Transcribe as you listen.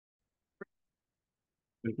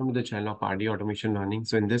Welcome to the channel of RD Automation Learning.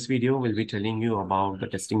 So in this video, we'll be telling you about the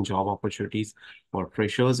testing job opportunities for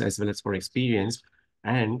freshers as well as for experienced,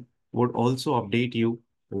 and would also update you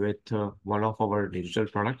with one of our digital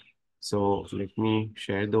product. So let me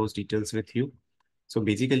share those details with you. So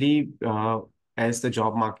basically, as the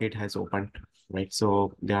job market has opened, right?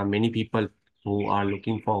 So there are many people who are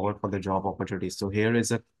looking forward for the job opportunities. So here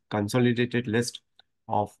is a consolidated list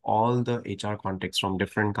of all the HR contacts from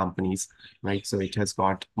different companies, right? So it has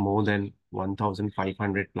got more than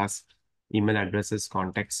 1,500 plus email addresses,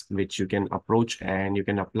 contacts, which you can approach and you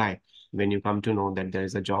can apply when you come to know that there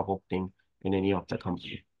is a job opening in any of the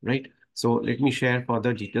company, right? So let me share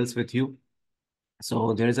further details with you.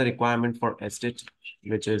 So there is a requirement for estate,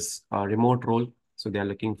 which is a remote role. So they are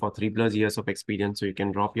looking for 3+ years of experience. So you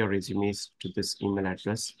can drop your resumes to this email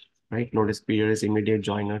address, right? Notice period is immediate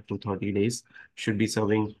joiner to 30 days, should be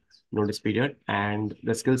serving notice period. And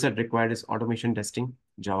the skill set required is automation testing,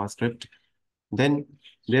 JavaScript. Then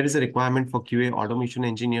there is a requirement for QA automation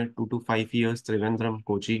engineer, 2 to 5 years, Trivandrum,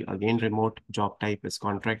 Kochi, again remote, job type is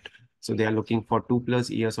contract. So they are looking for 2+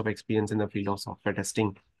 years of experience in the field of software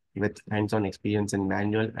testing with hands-on experience in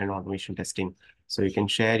manual and automation testing. So you can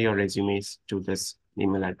share your resumes to this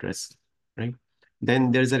email address, right?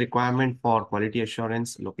 Then there's a requirement for quality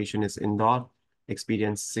assurance. Location is Indore,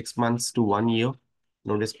 experience 6 months to 1 year,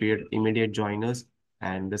 notice period, immediate joiners,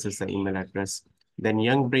 and this is the email address. Then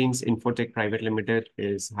Young Brains Infotech Private Limited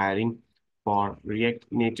is hiring for React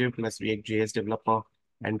Native plus React JS developer,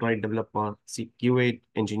 Android developer, QA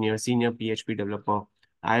engineer, senior PHP developer,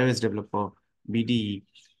 iOS developer, BDE.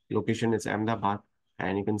 Location is Ahmedabad,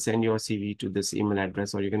 and you can send your CV to this email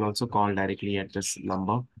address, or you can also call directly at this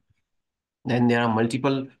number. Then there are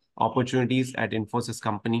multiple opportunities at Infosys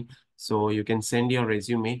company. So you can send your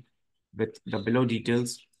resume with the below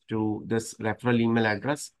details to this referral email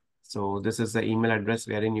address. So this is the email address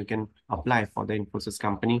wherein you can apply for the Infosys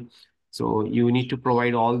company. So you need to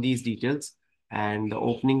provide all these details, and the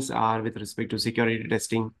openings are with respect to security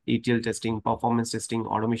testing, ETL testing, performance testing,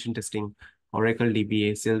 automation testing, Oracle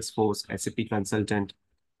DBA, Salesforce, SAP consultant,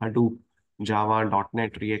 Hadoop, Java,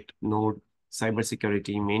 .NET, React, Node,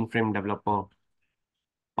 cybersecurity, mainframe developer,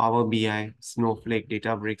 Power BI, Snowflake,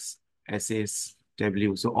 Databricks,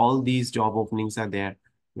 SASW. So all these job openings are there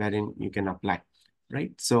wherein you can apply,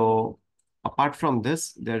 right? So apart from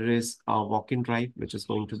this, there is a walk-in drive which is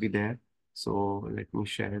going to be there. So let me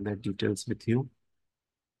share the details with you.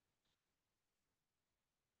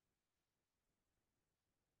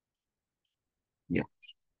 Yeah.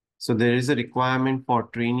 So there is a requirement for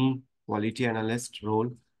trainee quality analyst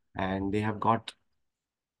role, and they have got,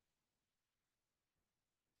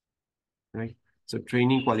 right? So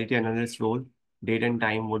training quality analyst role, date and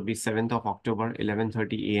time would be 7th of October,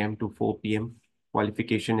 11:30 a.m. to 4 p.m.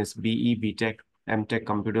 Qualification is BE, BTech, MTech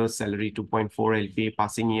Computers, salary 2.4 LPA,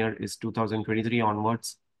 passing year is 2023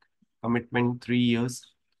 onwards, commitment 3 years,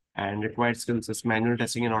 and required skills is manual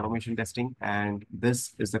testing and automation testing. And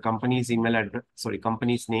this is the company's email address, sorry,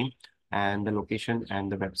 company's name and the location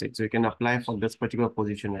and the website. So you can apply for this particular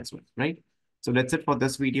position as well, right? So that's it for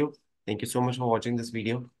this video. Thank you so much for watching this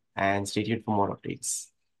video and stay tuned for more updates.